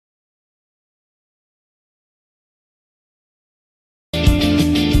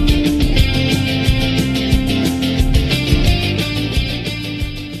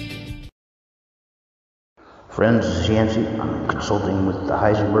Friends, this is Yancy. I'm consulting with the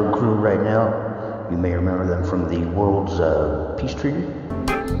Heisenberg crew right now. You may remember them from the world's peace treaty.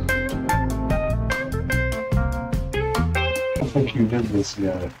 I think you did this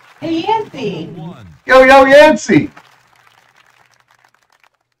yet. Hey, Yancy! Yo, Yancy!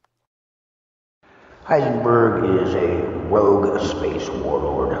 Heisenberg is a rogue space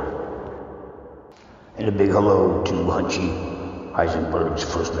warlord. And a big hello to Hunchy, Heisenberg's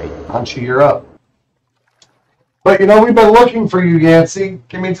first mate. Hunchy, you're up. But you know, we've been looking for you, Yancy.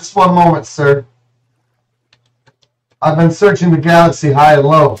 Give me just one moment, sir. I've been searching the galaxy high and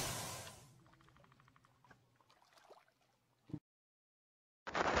low.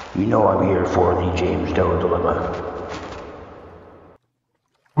 You know I'm here for the James Doe dilemma.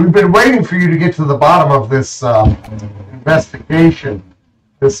 We've been waiting for you to get to the bottom of this investigation.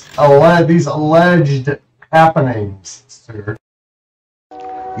 These alleged happenings, sir.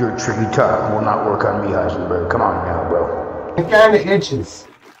 Your tricky talk will not work on me, Heisenberg. Come on now, bro. It kind of itches.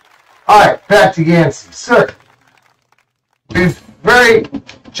 Alright, back to Yancy. Sir, we've very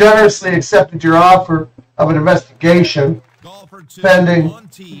generously accepted your offer of an investigation, pending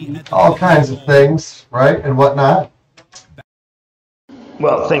all kinds of things, right, and whatnot.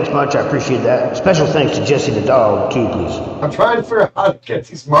 Well, thanks much. I appreciate that. Special thanks to Jesse the dog, too, please. I'm trying to figure out how to get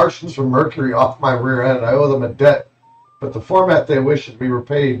these Martians from Mercury off my rear end. I owe them a debt, but the format they wish to be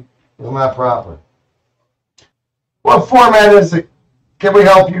repaid is not proper. What format is it? Can we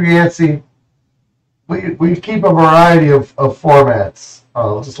help you, Yancy? We keep a variety of formats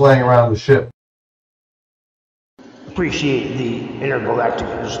just laying around the ship. Appreciate the intergalactic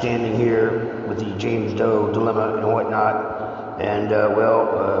understanding here with the James Doe dilemma and whatnot. And,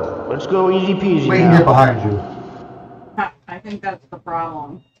 let's go easy peasy We can get behind you. I think that's the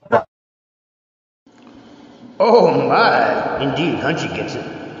problem. Oh my, indeed, Hunchy gets it.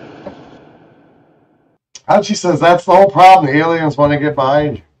 Hunchy says that's the whole problem. The aliens want to get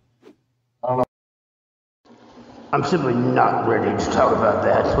behind you. I don't know. I'm simply not ready to talk about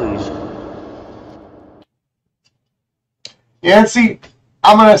that, please. Yancy,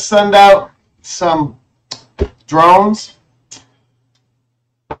 I'm going to send out some drones,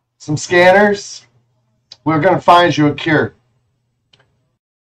 some scanners. We're going to find you a cure.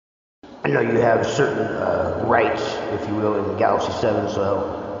 I know you have certain rights, if you will, in Galaxy 7,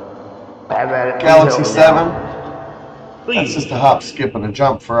 so have at it. Galaxy 7? Please. That's just a hop, skip, and a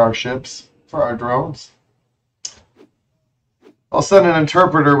jump for our ships, for our drones. I'll send an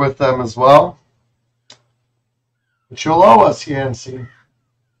interpreter with them as well. But you'll owe us, Yancy. You're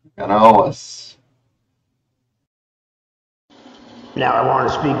gonna owe us. Now, I want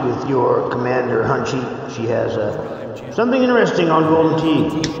to speak with your commander, Hunchy. She has something interesting on Golden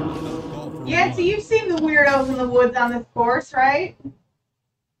Tee. Yancy, you've seen the weirdos in the woods on this course, right?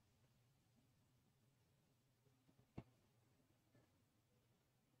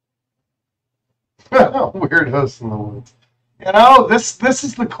 Weirdos in the woods. You know, this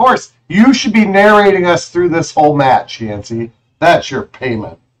is the course. You should be narrating us through this whole match, Yancy. That's your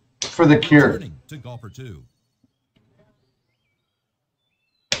payment for the cure. To golfer 2.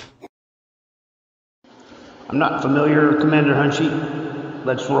 I'm not familiar, Commander Hunchy.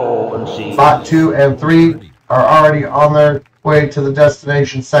 Let's roll and see. Bot 2 and 3 are already on their way to the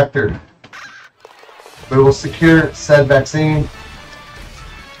destination sector. We will secure said vaccine.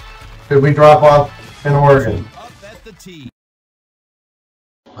 Could we drop off in Oregon?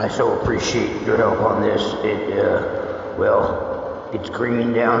 I so appreciate your help on this. It's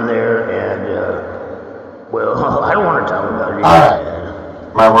green down there, and, I don't want to talk about it.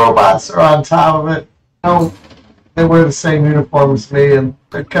 Alright. My robots are on top of it. No, they wear the same uniform as me, and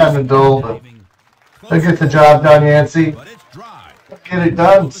they're kind of dull, but they get the job done, Yancy. Get it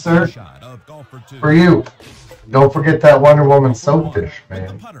done, sir. For you. Don't forget that Wonder Woman soap dish,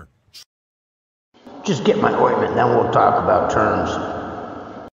 man. Just get my ointment, then we'll talk about terms.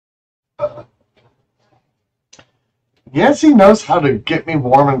 Yancy knows how to get me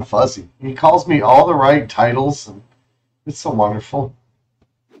warm and fuzzy. He calls me all the right titles, and it's so wonderful.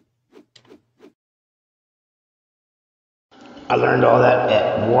 I learned all that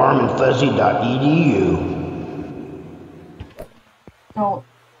at warmandfuzzy.edu. Oh,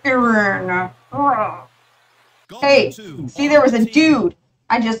 Aaron. Hey, see, there was a dude.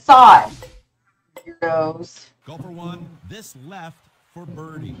 I just saw it. Weirdos. Golfer 1, this left for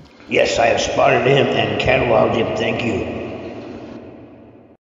birdie. Yes, I have spotted him and cataloged him. Thank you.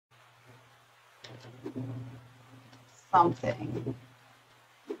 Something.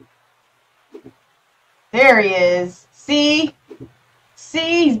 There he is. See?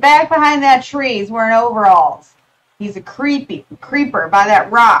 See, he's back behind that tree. He's wearing overalls. He's a creeper by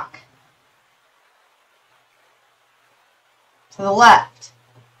that rock. To the left.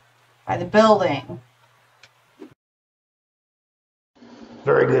 By the building.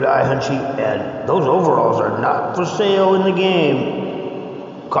 Very good eye, Hunchy. And those overalls are not for sale in the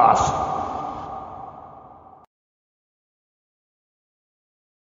game. Cost.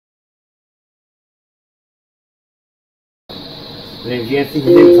 My name's Yancy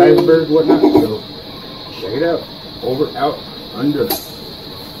Team Heisenberg, whatnot, so check it out. Over, out, under.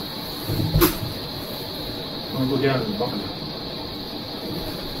 I'm gonna go down to the bottom.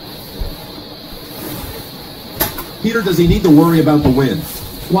 Peter, does he need to worry about the wind?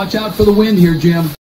 Watch out for the wind here, Jim.